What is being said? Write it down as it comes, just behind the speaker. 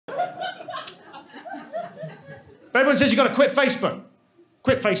But everyone says you've got to quit Facebook.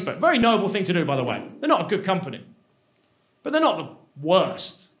 Quit Facebook. Very noble thing to do, by the way. They're not a good company. But they're not the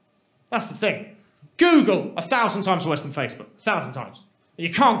worst. That's the thing. Google, 1,000 times worse than Facebook. 1,000 times.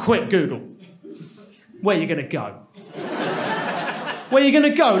 You can't quit Google. Where are you going to go? Where are you going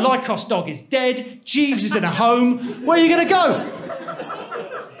to go? Lycos dog is dead. Jeeves is in a home. Where are you going to go?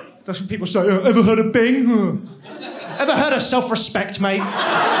 That's what people say. Oh, ever heard of Bing? Ever heard of self-respect, mate?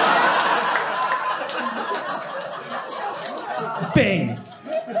 Bing.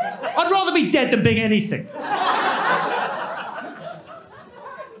 I'd rather be dead than Bing anything.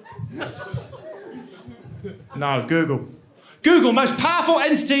 No, Google. Google, most powerful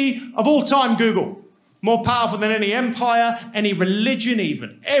entity of all time, Google. More powerful than any empire, any religion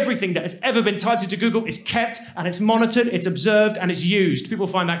even. Everything that has ever been typed into Google is kept and it's monitored, it's observed and it's used. People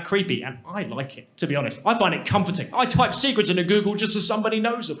find that creepy and I like it, to be honest. I find it comforting. I type secrets into Google just so somebody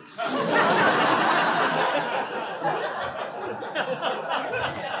knows them.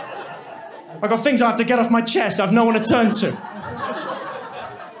 I've got things I have to get off my chest. I have no one to turn to.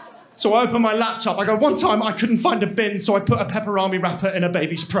 So I open my laptop. I go, one time I couldn't find a bin, so I put a pepperami wrapper in a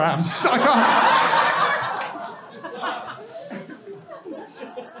baby's pram.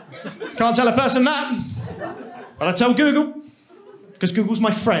 Can't tell a person that, but I tell Google, because Google's my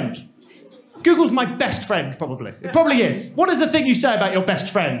friend. Google's my best friend, probably. It probably is. What is the thing you say about your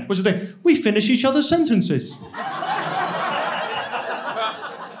best friend? What's the thing? We finish each other's sentences.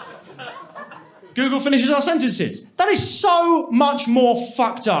 Google finishes our sentences. That is so much more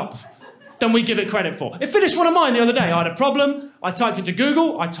fucked up than we give it credit for. It finished one of mine the other day. I had a problem. I typed into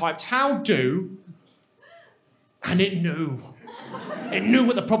Google. I typed how do, and it knew. It knew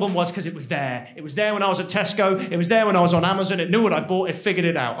what the problem was because it was there. It was there when I was at Tesco. It was there when I was on Amazon. It knew what I bought. It figured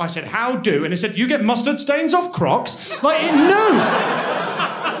it out. I said, how do? And it said, you get mustard stains off Crocs? Like, it knew.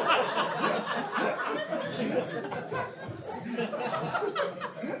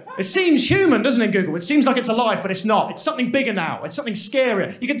 It seems human, doesn't it, Google? It seems like it's alive, but it's not. It's something bigger now. It's something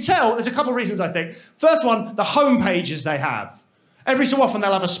scarier. You can tell, there's a couple of reasons, I think. First one, the home pages they have. Every so often,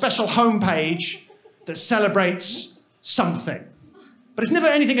 they'll have a special home page that celebrates something. But it's never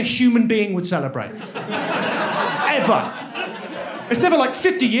anything a human being would celebrate. Ever. It's never like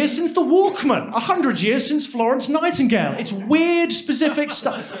 50 years since the Walkman, 100 years since Florence Nightingale. It's weird, specific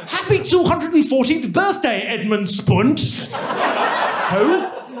stuff. Happy 214th birthday, Edmund Spunt. Who?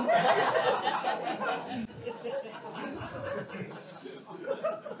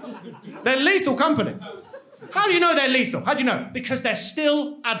 They're lethal company. How do you know they're lethal? How do you know? Because they're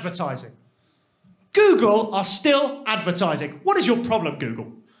still advertising. Google are still advertising. What is your problem,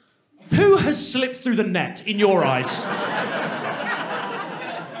 Google? Who has slipped through the net in your eyes?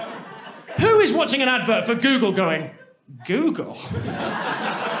 Who is watching an advert for Google going, Google?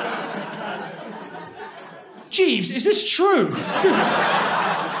 Jeeves, is this true?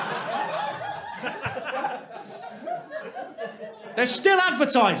 They're still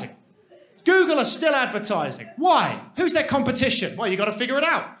advertising. Google are still advertising. Why? Who's their competition? Well, you've got to figure it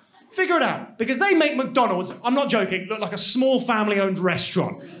out. Figure it out. Because they make McDonald's, I'm not joking, look like a small family-owned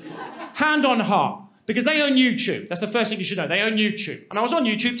restaurant. Hand on heart. Because they own YouTube. That's the first thing you should know. They own YouTube. And I was on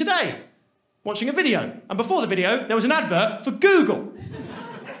YouTube today, watching a video. And before the video, there was an advert for Google.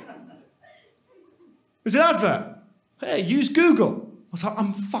 There's an advert. Hey, use Google. I was like,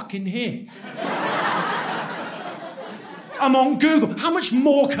 I'm fucking here. I'm on Google. How much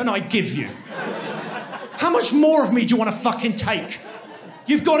more can I give you? How much more of me do you want to fucking take?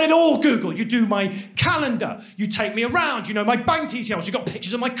 You've got it all, Google. You do my calendar. You take me around. You know my bank details. You've got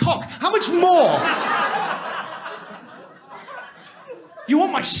pictures of my cock. How much more? You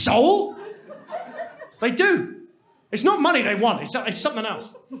want my soul? They do. It's not money they want. It's something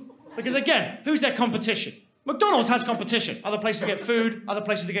else. Because again, who's their competition? McDonald's has competition. Other places to get food, other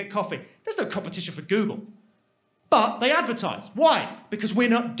places to get coffee. There's no competition for Google. But they advertise. Why? Because we're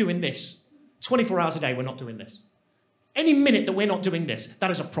not doing this. 24 hours a day, we're not doing this. Any minute that we're not doing this, that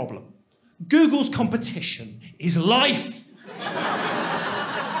is a problem. Google's competition is life.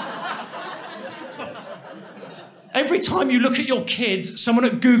 Every time you look at your kids, someone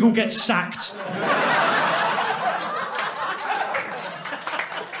at Google gets sacked.